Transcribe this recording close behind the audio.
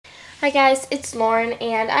Hi guys, it's Lauren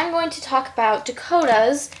and I'm going to talk about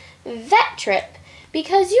Dakota's vet trip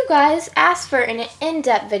because you guys asked for an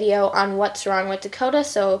in-depth video on what's wrong with Dakota,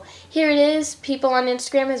 so here it is. People on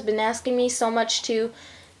Instagram has been asking me so much to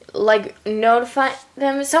notify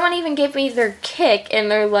them. Someone even gave me their kick and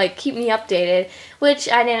they're like, keep me updated, which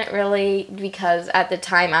I didn't really, because at the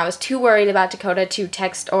time I was too worried about Dakota to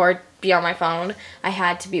text or be on my phone. I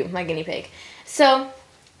had to be with my guinea pig. So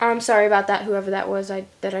I'm sorry about that, whoever that was,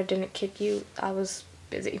 that I didn't kick you. I was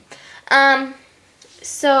busy. And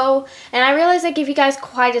I realized I gave you guys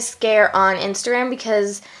quite a scare on Instagram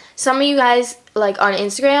because some of you guys, on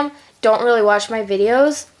Instagram, don't really watch my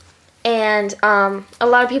videos. And a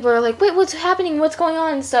lot of people are like, wait, what's happening? What's going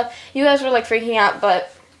on? And stuff. You guys were, freaking out,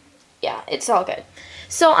 but yeah, it's all good.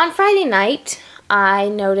 So on Friday night, I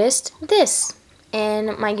noticed this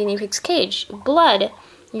in my guinea pig's cage. Blood.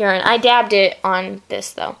 Urine. I dabbed it on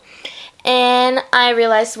this though, and I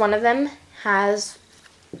realized one of them has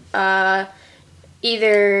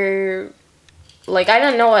either I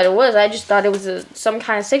don't know what it was. I just thought it was some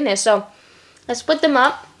kind of sickness. So I split them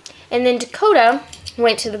up, and then Dakota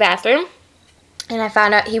went to the bathroom, and I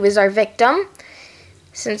found out he was our victim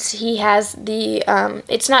since he has the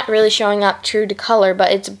it's not really showing up true to color,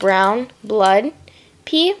 but it's brown blood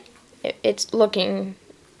pee. It's looking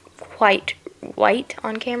quite white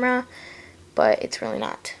on camera, but it's really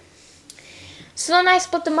not. So then I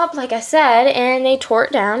split them up like I said, and they tore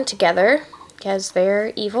it down together because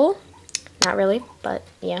they're evil. Not really, but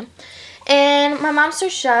yeah. And my mom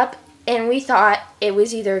searched up, and we thought it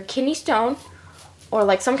was either a kidney stone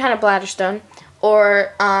or some kind of bladder stone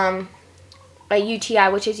or a UTI,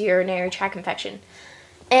 which is urinary tract infection.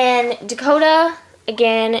 And Dakota,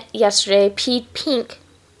 again, yesterday, peed pink,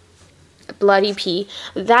 bloody pee.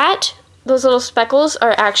 Those little speckles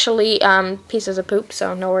are actually pieces of poop,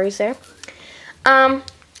 so no worries there.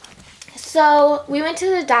 So we went to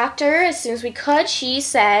the doctor as soon as we could. She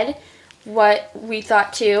said what we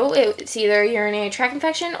thought too. It's either urinary tract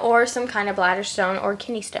infection or some kind of bladder stone or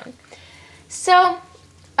kidney stone. So,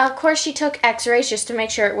 of course, she took x-rays just to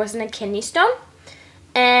make sure it wasn't a kidney stone.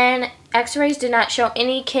 And x-rays did not show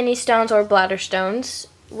any kidney stones or bladder stones,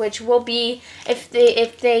 which will be, if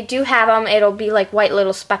they do have them, it'll be like white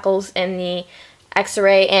little speckles in the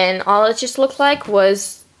x-ray, and all it just looked like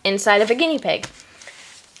was inside of a guinea pig.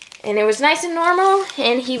 And it was nice and normal,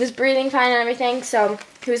 and he was breathing fine and everything, so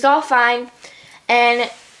he was all fine. And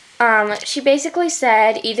she basically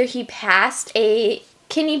said either he passed a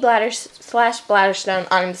kidney bladder / bladder stone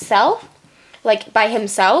on himself, by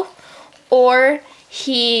himself, or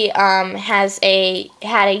he had a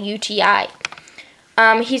UTI.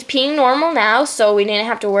 He's peeing normal now, so we didn't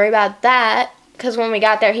have to worry about that, because when we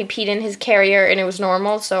got there, he peed in his carrier, and it was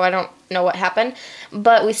normal, so I don't know what happened,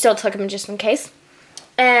 but we still took him just in case.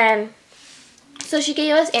 And so she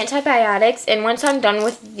gave us antibiotics, and once I'm done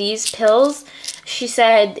with these pills, she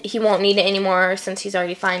said he won't need it anymore since he's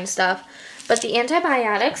already fine and stuff. But the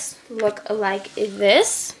antibiotics look like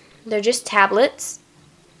this. They're just tablets.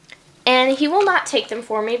 And he will not take them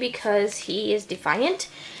for me because he is defiant,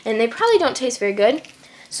 and they probably don't taste very good.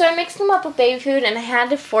 So I mixed them up with baby food, and I had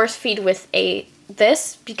to force feed with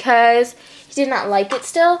this because he did not like it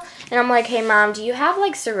still. And I'm like, hey Mom, do you have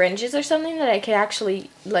syringes or something that I could actually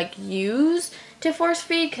use to force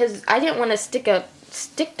feed? Because I didn't want to stick a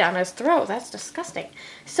stick down his throat. That's disgusting.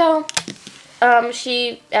 So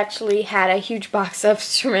she actually had a huge box of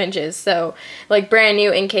syringes, so brand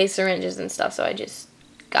new in case syringes and stuff. So I just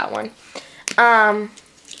got one.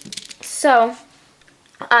 So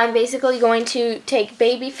I'm basically going to take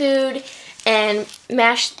baby food and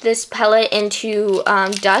mash this pellet into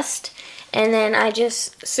dust, and then I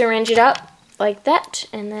just syringe it up like that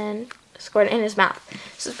and then squirt it in his mouth.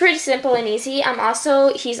 So it's pretty simple and easy.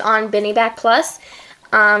 He's on Back Plus,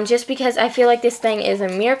 just because I feel like this thing is a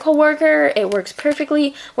miracle worker. It works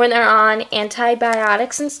perfectly when they're on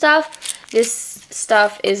antibiotics and stuff. This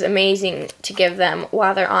stuff is amazing to give them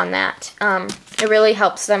while they're on that. It really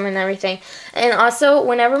helps them and everything. And also,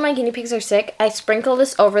 whenever my guinea pigs are sick, I sprinkle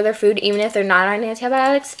this over their food even if they're not on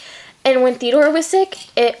antibiotics. And when Theodore was sick,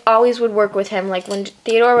 it always would work with him. When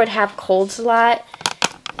Theodore would have colds a lot,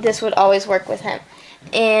 this would always work with him.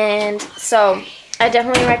 And so I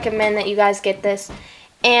definitely recommend that you guys get this.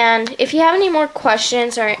 And if you have any more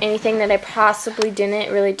questions or anything that I possibly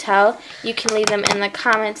didn't really tell, you can leave them in the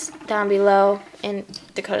comments down below. And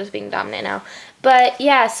Dakota's being dominant now. But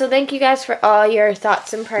yeah, so thank you guys for all your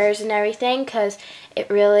thoughts and prayers and everything, because it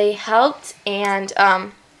really helped. And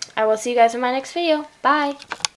I will see you guys in my next video. Bye!